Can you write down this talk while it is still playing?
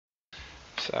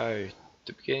So,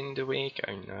 to begin the week,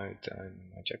 I now done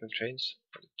my jack of trades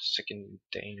for the second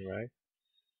day in a row.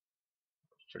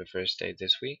 For the first day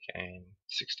this week, and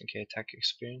 16k attack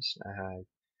experience. I have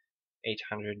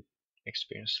 800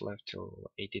 experience left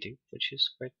till 82, which is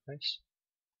quite nice.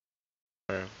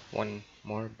 Or one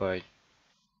more, but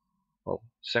well,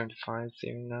 75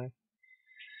 there now.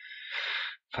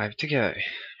 5 to go.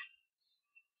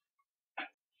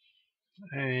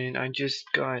 And I just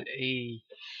got a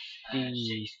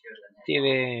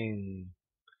thieving.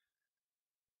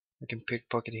 I can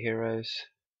pickpocket heroes,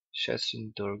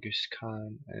 Shesin, Dorgus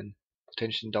Khan, and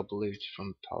potential double loot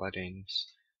from paladins.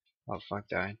 Oh fuck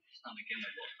that.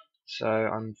 So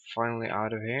I'm finally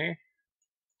out of here.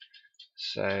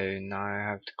 So now I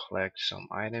have to collect some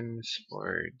items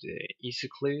for the easy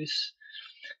clues,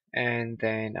 and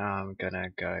then I'm gonna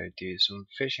go do some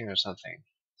fishing or something,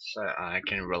 so I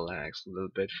can relax a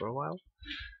little bit for a while,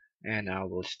 and I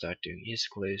will start doing easy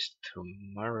clues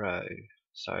tomorrow.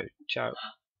 So ciao.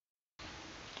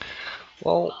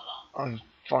 Well, I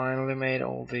finally made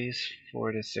all these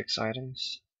 46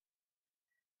 items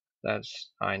that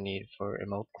I need for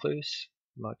remote clues,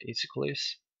 remote easy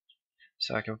clues.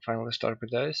 So I can finally start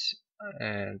with those,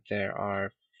 and there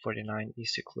are 49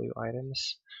 easy clue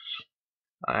items.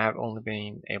 I have only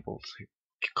been able to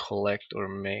collect or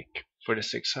make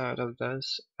 46 out of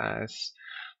those. As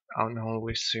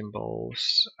unholy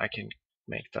symbols, I can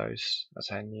make those as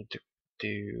I need to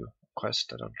do a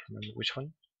quest. I don't remember which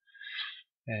one.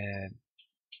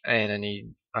 And I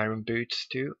need iron boots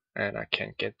too, and I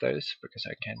can't get those because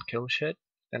I can't kill shit.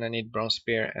 And I need bronze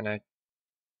spear, and I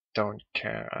don't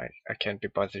care. I can't be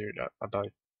bothered about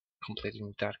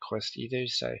completing that quest either.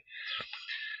 So,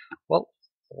 well,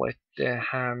 let the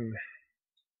ham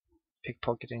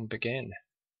pickpocketing begin.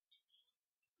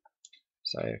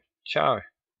 So, ciao.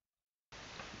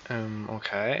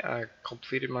 Okay, I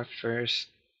completed my first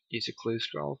easy clue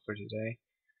scroll for today,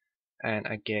 and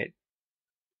I get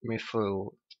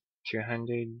Mithril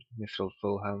 200, Mithril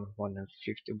full helm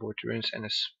 150 water runes, and a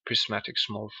prismatic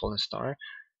small fallen star.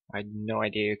 I had no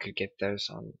idea you could get those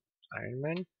on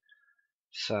Ironman,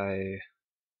 so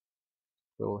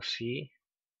we'll see.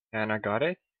 And I got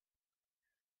it.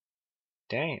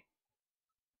 Dang,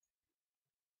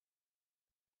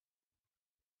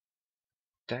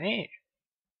 dang,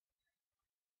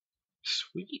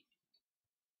 sweet.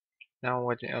 Now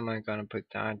what am I gonna put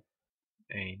that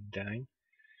in down?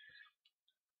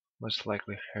 Most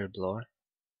likely Herblore.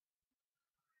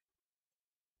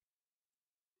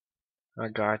 I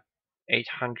got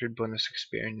 800 bonus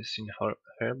experience in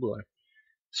Herblore.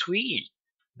 Sweet!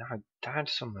 Now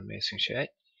that's some amazing shit.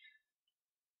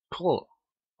 Cool.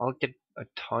 I'll get a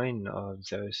ton of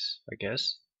those, I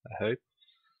guess. I hope.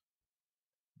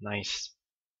 Nice.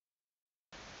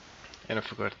 And I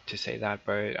forgot to say that,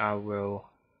 but I will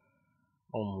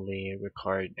only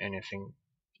record anything,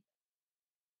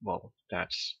 well,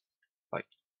 that's like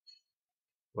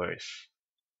worth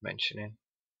mentioning.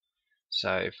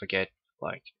 So if I get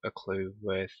like a clue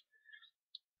with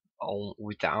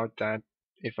without that,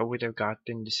 if I would have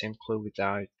gotten the same clue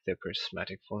without the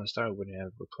prismatic fallen star, I wouldn't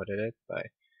have recorded it. But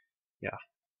yeah,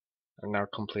 I've now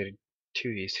completed 2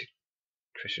 easy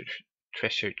treasure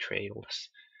treasure trails.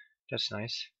 That's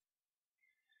nice.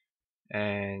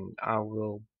 And I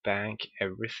will bank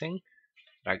everything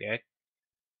I get,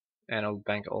 and I'll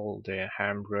bank all the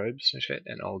harm robes and shit,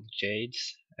 and all the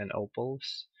jades and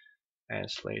opals and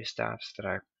slayer staffs that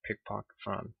I pickpocket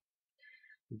from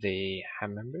the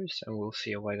ham members, and we'll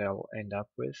see what I'll end up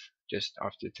with just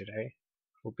after today.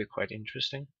 Will be quite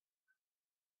interesting.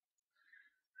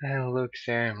 And look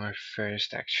there, my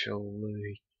first actual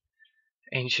loot.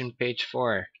 Ancient page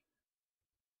 4.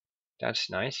 That's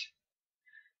nice.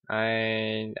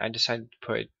 I decided to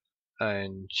put a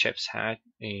chef's hat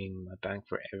in my bank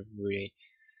for every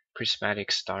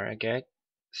prismatic star I get.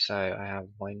 So I have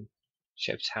 1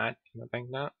 chef's hat in my bank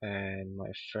now, and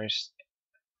my first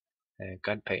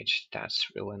god page. That's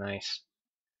really nice.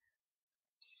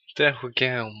 There we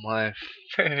go, my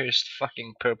first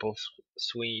fucking purple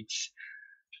sweets.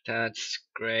 That's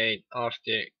great.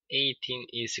 After 18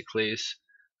 easy clues,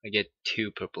 I get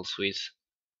 2 purple sweets.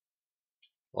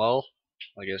 Well,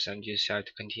 I guess I'm just have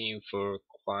to continue for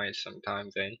quite some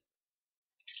time then.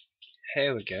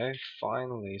 Here we go,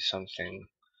 finally something,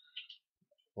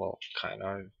 well, kind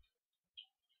of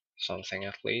something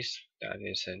at least, that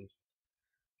isn't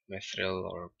mithril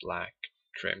or black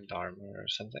trimmed armor or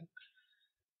something.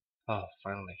 Oh,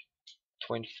 finally.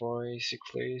 24 easy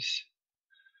clues,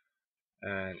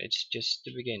 and it's just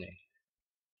the beginning.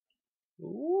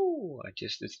 Ooh, I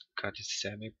just got to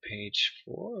semi page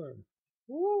 4.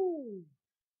 Ooh.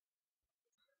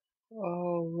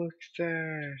 Look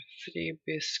there, 3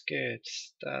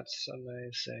 biscuits. That's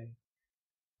amazing.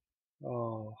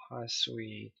 Oh, how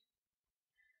sweet.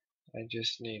 I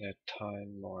just need a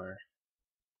ton more.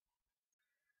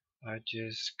 I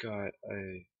just got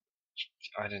a,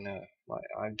 I don't know, like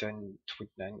I've done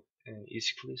 29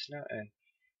 easy clues now, and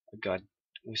I got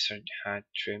wizard hat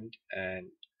trimmed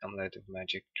and amulet of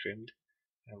magic trimmed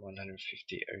and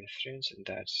 150 earth runes,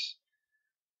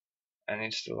 and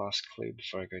it's the last clue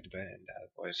before I go to bed, and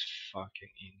that was fucking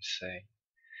insane.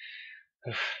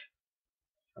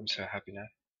 I'm so happy now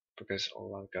because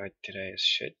all I've got today is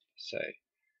shit. So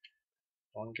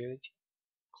one good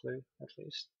clue at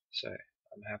least. So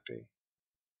I'm happy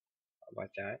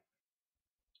about that.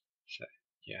 So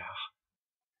yeah,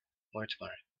 more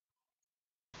tomorrow.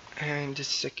 And the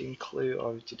second clue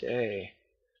of today,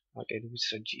 I did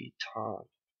with a G top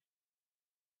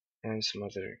and some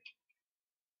other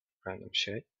random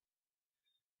shit.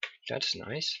 That's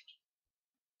nice.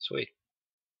 Sweet.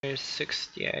 There's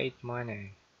 68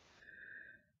 money.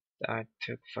 That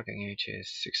took fucking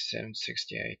ages. 67,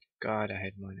 68. God, I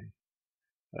hate money.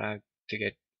 But I have to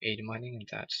get 80 mining, and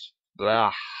that's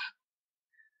blah.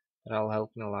 That'll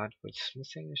help me a lot with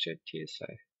smithing and shit too, so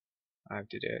I have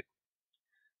to do it.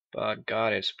 But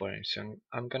God, it's boring. So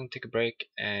I'm gonna take a break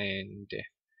and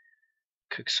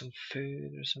cook some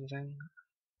food or something,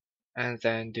 and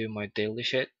then do my daily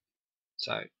shit.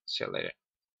 So see you later.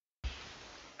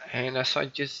 And as I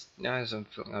just now, as I'm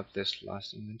filling up this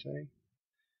last inventory,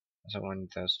 as I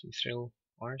want those thrill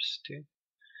Rs too,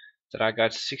 that I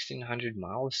got 1600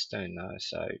 milestone now.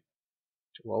 So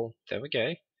well, there we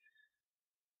go.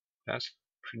 That's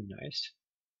pretty nice.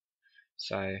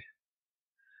 So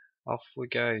off we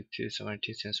go to some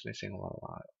artisan smithing while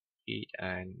I eat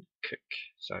and cook.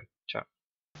 So ciao.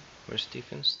 Where's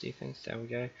defense? Defense, there we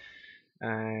go.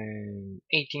 And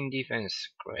 18 defense,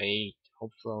 great.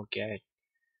 Hopefully I'll get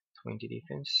 20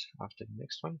 defense after the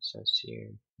next one. So see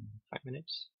you in 5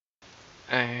 minutes.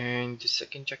 And the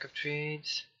second jack of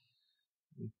trades,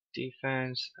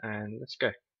 defense, and let's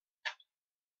go.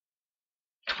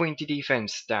 20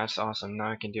 defense, that's awesome.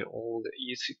 Now I can do all the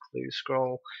easy clue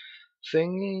scroll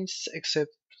thingies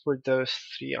except for those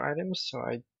 3 items, so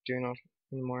I do not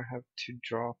anymore have to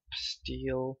drop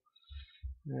steel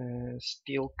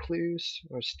clues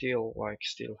or steel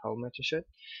helmet and shit.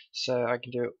 So I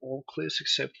can do all clues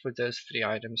except for those 3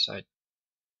 items. I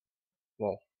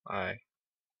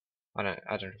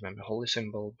don't remember. Holy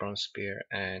symbol, bronze spear,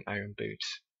 and iron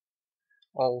boots.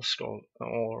 All scroll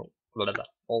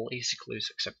all easy clues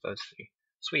except those 3.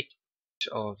 Sweet.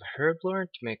 Of Herblore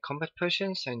to make combat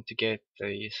potions, and to get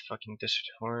these fucking desert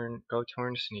goat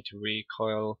horns I need to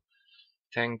recoil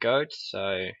 10 goats,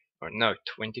 so or no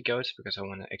 20 goats because I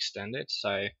want to extend it,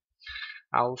 so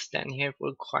I'll stand here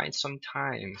for quite some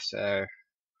time, so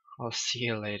I'll see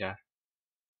you later.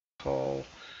 Whole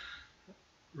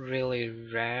really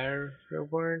rare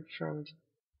reward from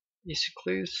Easy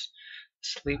Clues.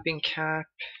 Sleeping cap.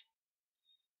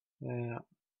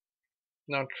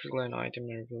 Not really an item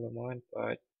I really want,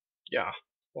 but yeah,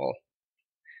 well,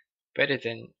 better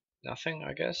than nothing,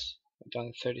 I guess. I've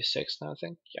done 36 now, I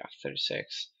think. Yeah,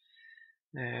 36.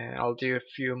 I'll do a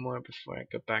few more before I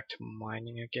go back to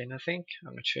mining again, I think.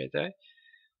 I'm not sure though,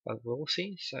 but we'll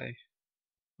see. So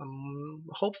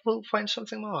hope we'll find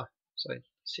something more. So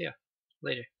see ya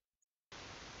later.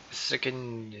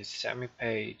 Second semi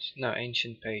page, no,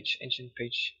 ancient page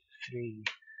 3.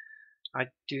 I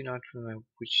do not remember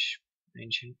which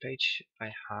ancient page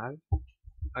I have.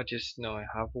 I just know I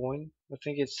have one. I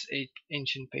think it's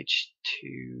ancient page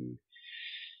 2,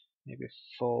 maybe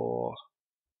 4.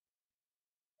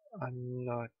 I'm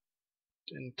not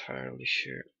entirely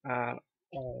sure at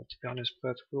all, to be honest,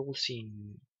 but we'll see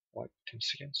in like 10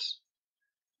 seconds.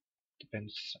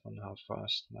 Depends on how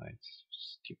fast my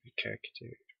stupid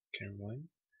character can run.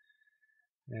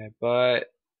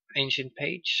 But ancient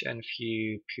page and a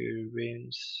few pure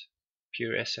runes,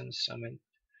 pure essence summon,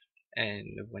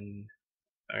 and one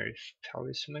earth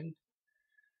talisman.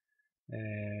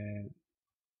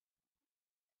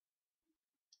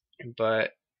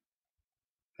 But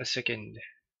a second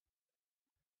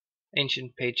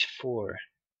ancient page 4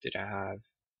 that I have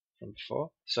from before.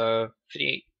 So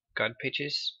 3 god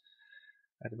pages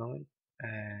at the moment,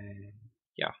 and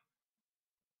yeah.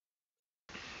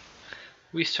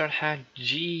 We start had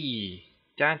G.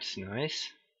 That's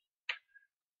nice.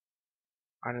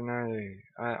 I don't know.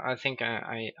 I think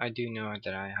I do know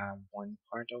that I have one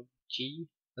part of G.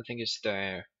 I think it's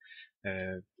the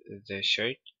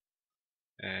shirt,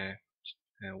 uh,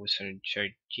 wizard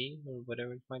shirt G or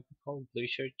whatever it might be called, blue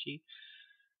shirt G.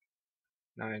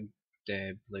 Not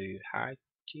the blue hat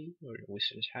Hachi or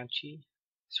Wizard's Hachi.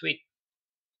 Sweet.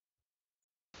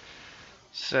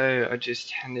 So I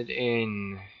just handed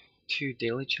in 2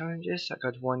 daily challenges. I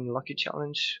got one lucky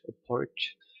challenge, a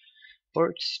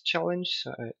ports challenge.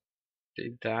 So I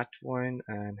did that one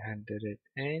and handed it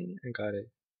in. I got a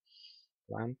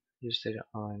lamp, used it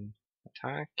on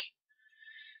attack.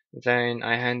 Then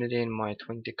I handed in my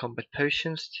 20 combat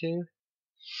potions too.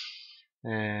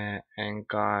 And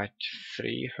got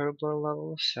 3 herbal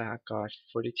levels. So I got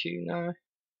 42 now.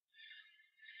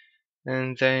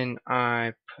 And then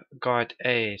I got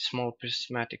a small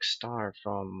prismatic star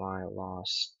from my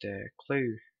last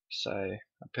clue. So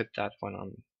I put that one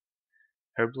on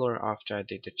Herblore after I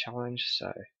did the challenge.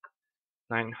 So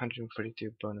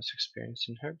 942 bonus experience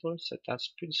in Herblore. So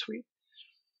that's pretty sweet.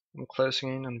 I'm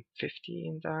closing in on 50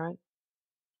 in that.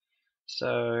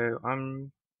 So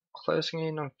I'm closing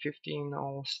in on 50 in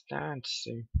all stats.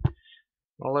 So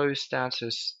my low stats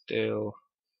is still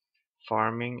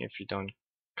farming if you don't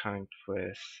count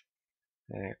with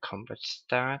combat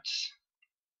stats.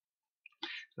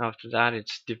 After that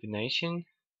it's divination,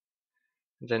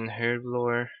 then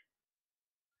herblore,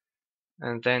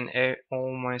 and then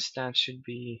all my stats should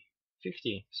be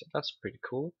 50. So that's pretty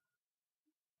cool.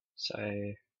 So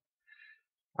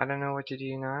I don't know what to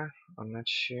do now. I'm not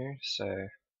sure. So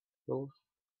we'll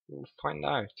find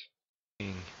out.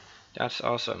 That's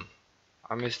awesome.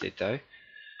 I missed it though,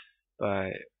 but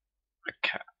I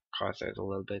caught it a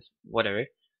little bit. Whatever.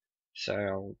 So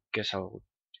I guess I'll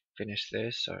finish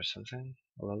this or something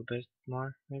a little bit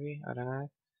more, maybe. I don't know.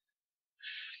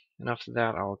 And after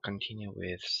that, I'll continue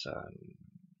with some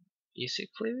easy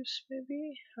clues,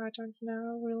 maybe. I don't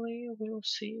know really. We'll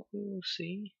see. We'll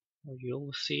see. Or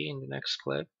you'll see in the next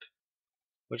clip,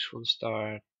 which will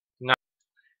start now.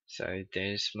 So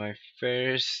there's my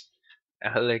first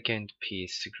elegant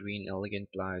piece, green elegant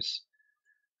blouse,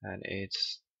 and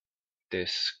it's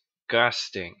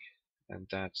disgusting. And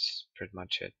that's pretty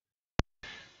much it.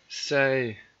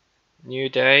 So, new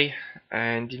day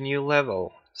and new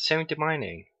level, 70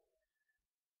 mining.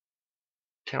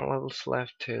 10 levels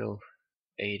left till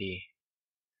 80,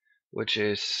 which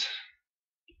is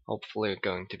hopefully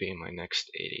going to be my next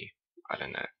 80. I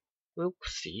don't know. We'll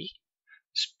see.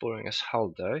 It's boring as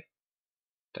hell though.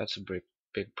 That's a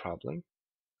big problem.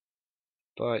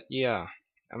 But yeah,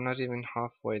 I'm not even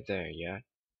halfway there yet.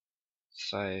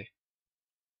 So,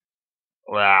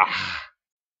 well,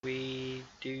 we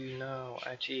do now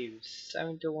achieve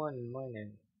 71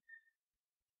 mining.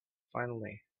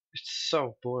 Finally. It's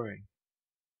so boring.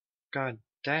 God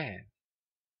damn.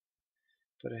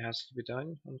 But it has to be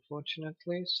done,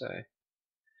 unfortunately, so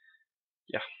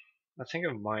yeah. I think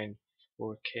I've mined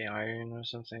 4k iron or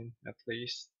something, at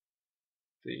least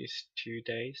these 2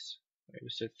 days. Or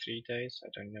is it 3 days? I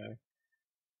don't know.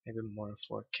 Maybe more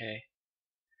 4k.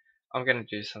 I'm gonna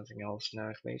do something else now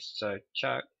at least, so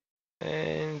ciao.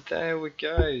 And there we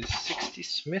go, 60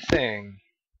 smithing,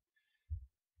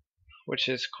 which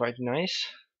is quite nice.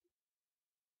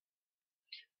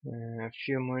 A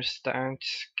few more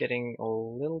stats, getting a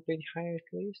little bit higher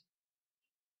at least.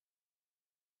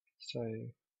 So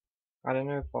I don't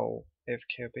know if I'll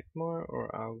AFK a bit more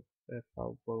or if I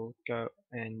will go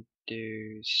and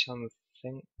do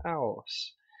something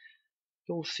else.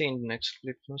 You'll see in the next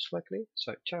clip most likely,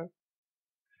 so ciao.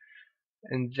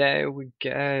 And there we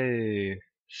go,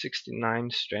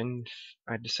 69 strength.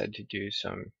 I decided to do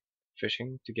some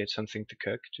fishing to get something to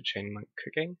cook, to train my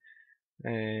cooking,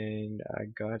 and I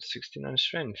got 69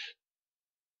 strength.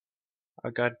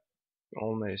 I got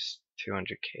almost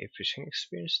 200k fishing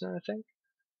experience now, I think.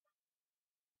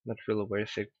 Not really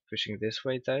worth it fishing this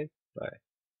way though, but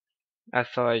I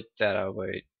thought that I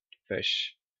would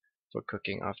fish for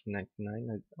cooking after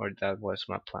 99, or that was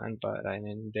my plan, but I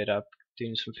ended up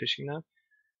doing some fishing now.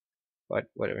 But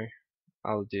whatever,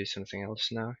 I'll do something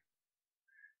else now.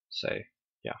 So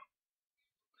yeah,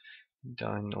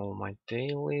 done all my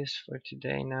dailies for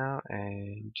today now,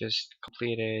 and just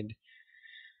completed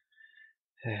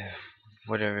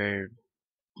whatever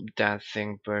that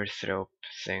thing, birth rope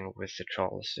thing with the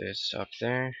trolls is up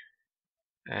there,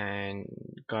 and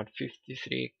got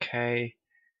 53k.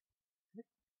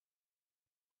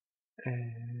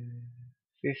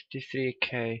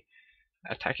 53k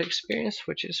attack experience,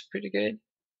 which is pretty good.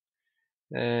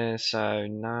 So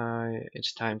now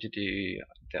it's time to do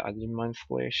the other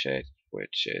monthly shit,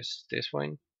 which is this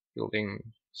one, building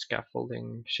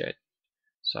scaffolding shit.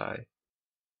 So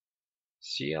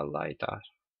see you later.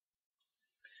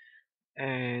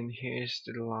 And here's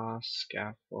the last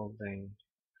scaffolding.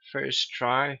 First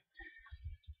try,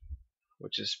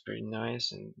 which is pretty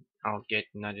nice, and I'll get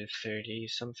another 30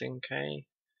 something k.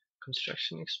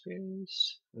 construction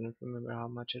experience. I don't remember how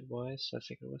much it was. I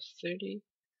think it was 30,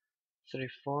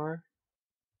 34.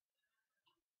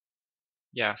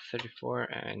 Yeah, 34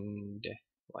 and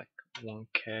like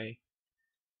 1k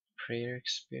prayer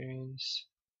experience.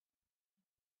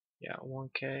 Yeah,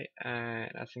 1k,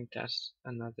 and I think that's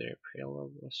another prayer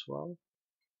level as well.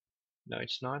 No,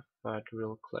 it's not, but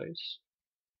real close.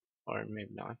 Or maybe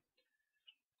not.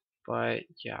 But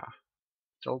yeah,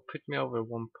 they'll put me over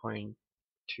 1.2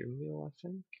 mil, I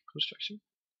think, construction.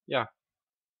 Yeah,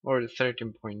 or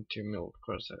 13.2 mil, of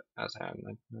course, as I have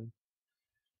 99.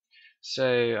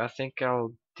 So I think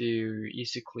I'll do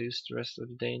easy clues the rest of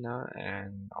the day now,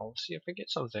 and I'll see if I get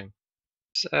something.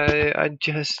 So I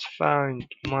just found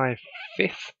my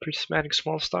 5th prismatic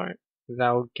small star.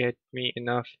 That'll get me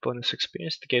enough bonus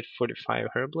experience to get 45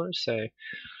 herblers, so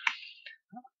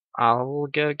I'll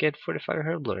go get 45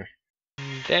 herbler.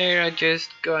 There I just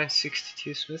got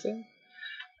 62 smithing,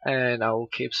 and I will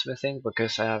keep smithing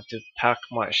because I have to pack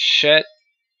my shit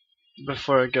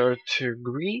before I go to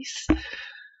Greece.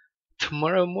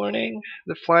 Tomorrow morning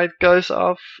the flight goes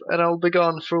off and I'll be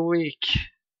gone for a week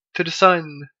to the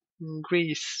sun in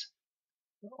Greece.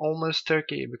 Almost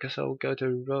Turkey, because I'll go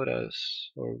to Rhodos,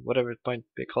 or whatever it might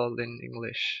be called in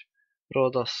English.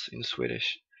 Rhodos in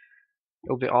Swedish.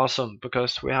 It'll be awesome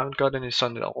because we haven't got any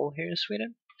sun at all here in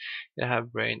Sweden. It have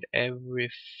rained every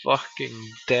fucking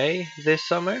day this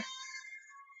summer.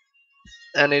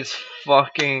 And it's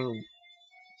fucking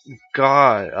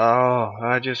god. Oh,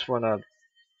 I just wanna.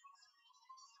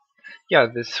 Yeah,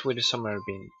 this Swedish summer have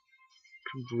been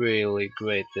really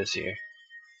great this year.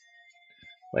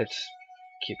 Let's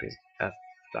keep it at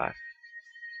that.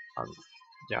 Um,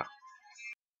 yeah.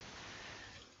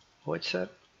 What's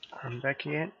up? I'm back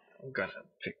again. I'm gonna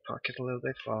pickpocket a little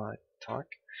bit while I talk.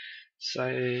 So,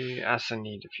 as I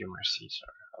need a few more seeds,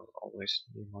 or I'll always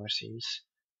need more seeds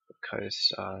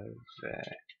because of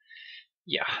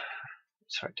yeah,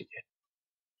 it's hard to get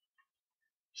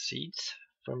seeds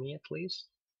for me at least.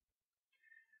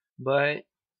 But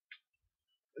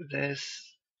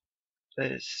this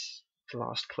this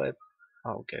last clip,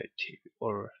 I'll go to,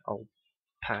 or I'll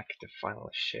pack the final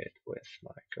shit with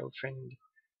my girlfriend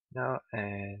now,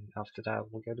 and after that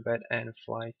we'll go to bed and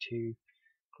fly to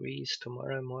Greece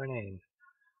tomorrow morning,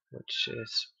 which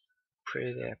is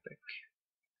pretty epic.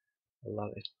 I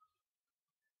love it.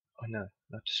 Oh no,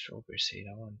 not the strawberry seed,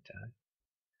 I want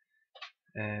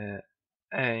that.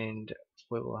 And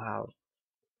we will have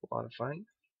a lot of fun.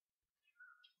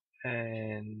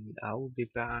 And I will be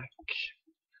back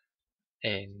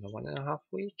in 1.5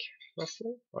 week,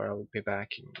 roughly. Or I will be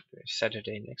back in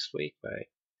Saturday next week, but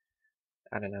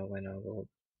I don't know when I will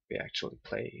be actually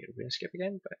play RuneScape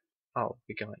again, but I'll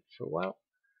be gone for a while.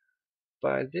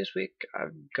 But this week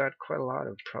I've got quite a lot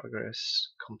of progress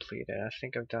completed. I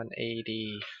think I've done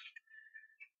 80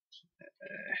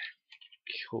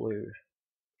 clue.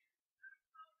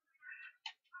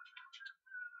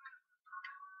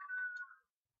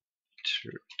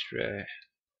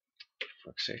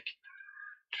 Fuck's sake.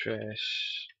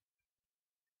 Trash.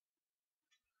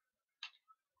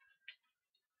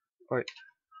 Wait.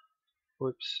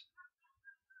 Whoops.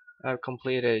 I've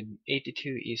completed 82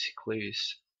 easy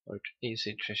clues, or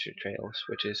easy treasure trails,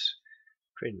 which is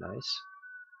pretty nice.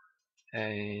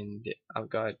 And I've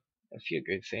got a few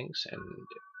good things and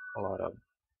a lot of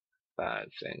bad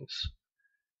things.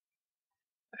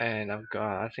 And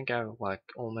I think I have like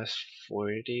almost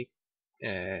 40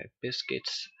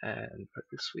 biscuits and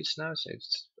purple sweets now, so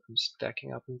I'm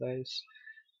stacking up on those,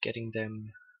 getting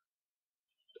them,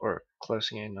 or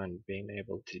closing in on being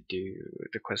able to do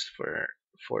the quest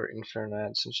for Inferno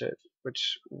ads and shit,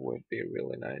 which would be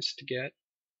really nice to get.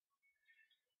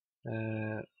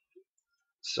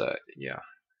 So yeah,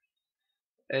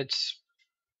 it's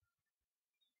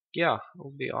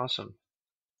it'll be awesome.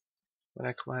 When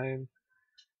I come home,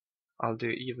 I'll do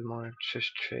even more treasure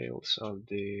trails. I'll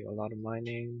do a lot of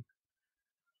mining,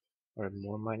 or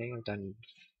more mining. I've done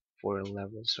 4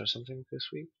 levels or something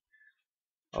this week.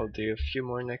 I'll do a few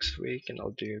more next week, and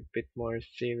I'll do a bit more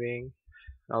thieving.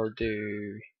 I'll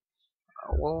do,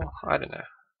 well, I don't know,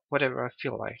 whatever I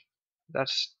feel like.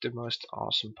 That's the most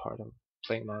awesome part of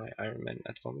playing my Ironman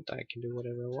at the moment. I can do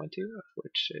whatever I want to,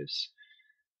 which is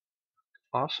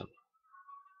awesome.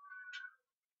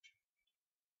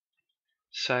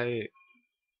 So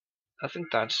I think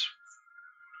that's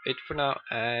it for now,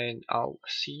 and I'll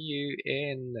see you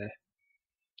in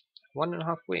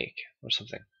 1.5 week or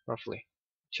something, roughly.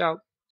 Ciao.